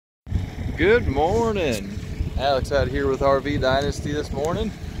Good morning. Alex out here with RV Dynasty this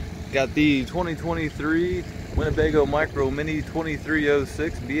morning. Got the 2023 Winnebago Micro Minni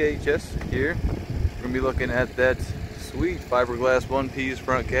 2306 VHS here. We're gonna be looking at that sweet fiberglass one-piece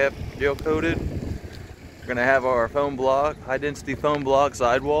front cap, gel coated. We're gonna have our foam block, high density foam block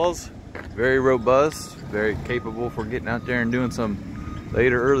sidewalls. Very robust, very capable for getting out there and doing some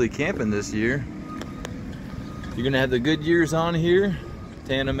later early camping this year. You're gonna have the Goodyears on here.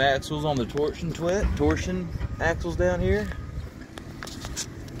 Tandem axles on the torsion axles down here.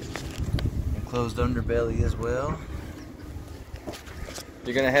 Enclosed underbelly as well.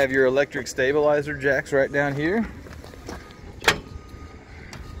 You're gonna have your electric stabilizer jacks right down here.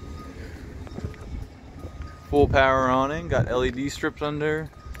 Full power awning, got LED strips under.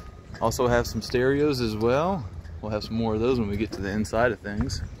 Also have some stereos as well. We'll have some more of those when we get to the inside of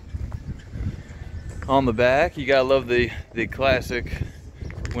things. On the back, you gotta love the classic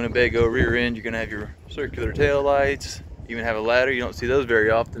Winnebago rear end. You're gonna have your circular tail lights, even have a ladder. You don't see those very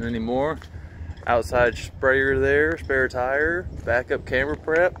often anymore. Outside sprayer there, spare tire, backup camera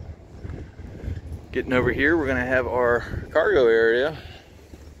prep. Getting over here, we're gonna have our cargo area.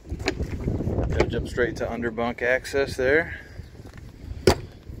 Gotta jump straight to underbunk access there.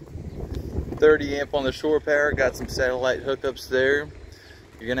 30 amp on the shore power, got some satellite hookups there.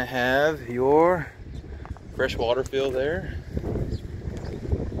 You're gonna have your fresh water fill there.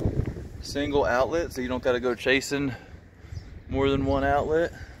 Single outlet, so you don't got to go chasing more than one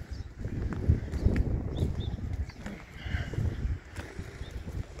outlet.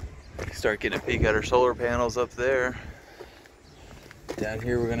 Start getting a peek at our solar panels up there. Down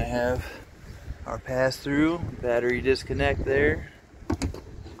here we're going to have our pass-through battery disconnect there.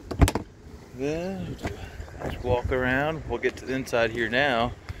 Then just walk around. We'll get to the inside here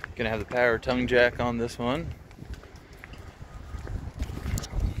now. Going to have the power tongue jack on this one.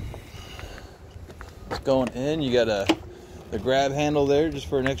 Going in, you got the grab handle there just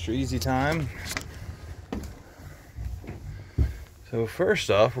for an extra easy time. So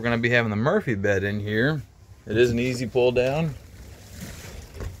first off, we're going to be having the Murphy bed in here. It is an easy pull down.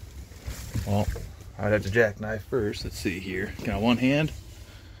 Well, I'd have to jackknife first. Let's see here. Can I one hand?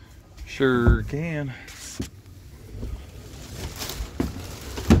 Sure can.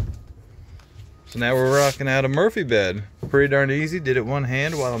 So now we're rocking out a Murphy bed. Pretty darn easy. Did it one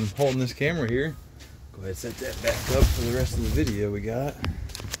hand while I'm holding this camera here. Go ahead and set that back up for the rest of the video we got.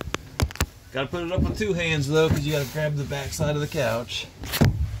 Got to put it up with two hands though, because you got to grab the back side of the couch.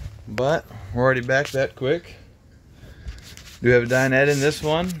 But we're already back that quick. Do have a dinette in this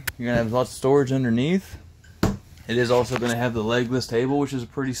one. You're going to have lots of storage underneath. It is also going to have the legless table, which is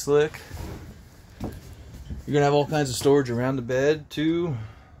pretty slick. You're going to have all kinds of storage around the bed too,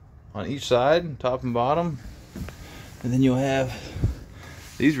 on each side, top and bottom. And then you'll have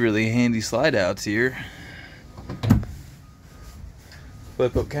these really handy slide outs here.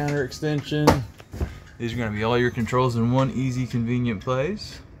 Flip up counter extension. These are going to be all your controls in one easy, convenient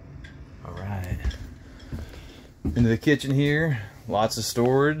place. All right. Into the kitchen here, lots of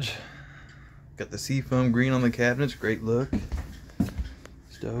storage. Got the seafoam green on the cabinets, great look.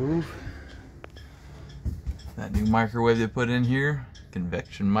 Stove. That new microwave they put in here,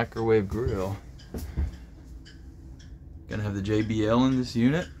 convection microwave grill. Gonna have the JBL in this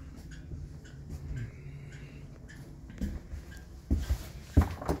unit.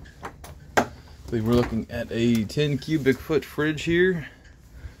 I believe we're looking at a 10 cubic foot fridge here,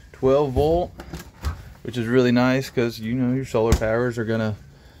 12 volt, which is really nice because you know your solar powers are gonna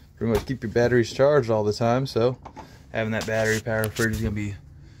pretty much keep your batteries charged all the time. So having that battery power fridge is gonna be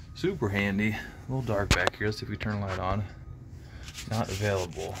super handy. A little dark back here. Let's see if we turn the light on. Not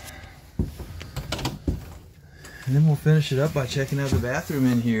available. And then we'll finish it up by checking out the bathroom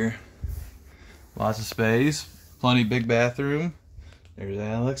in here. Lots of space, plenty big bathroom. There's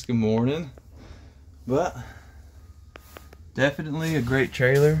Alex, good morning. But definitely a great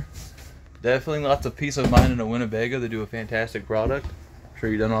trailer. Definitely lots of peace of mind in a Winnebago. They do a fantastic product. I'm sure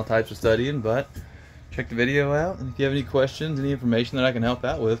you've done all types of studying, but check the video out. And if you have any questions, any information that I can help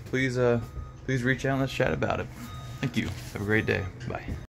out with, please reach out and let's chat about it. Thank you. Have a great day. Bye.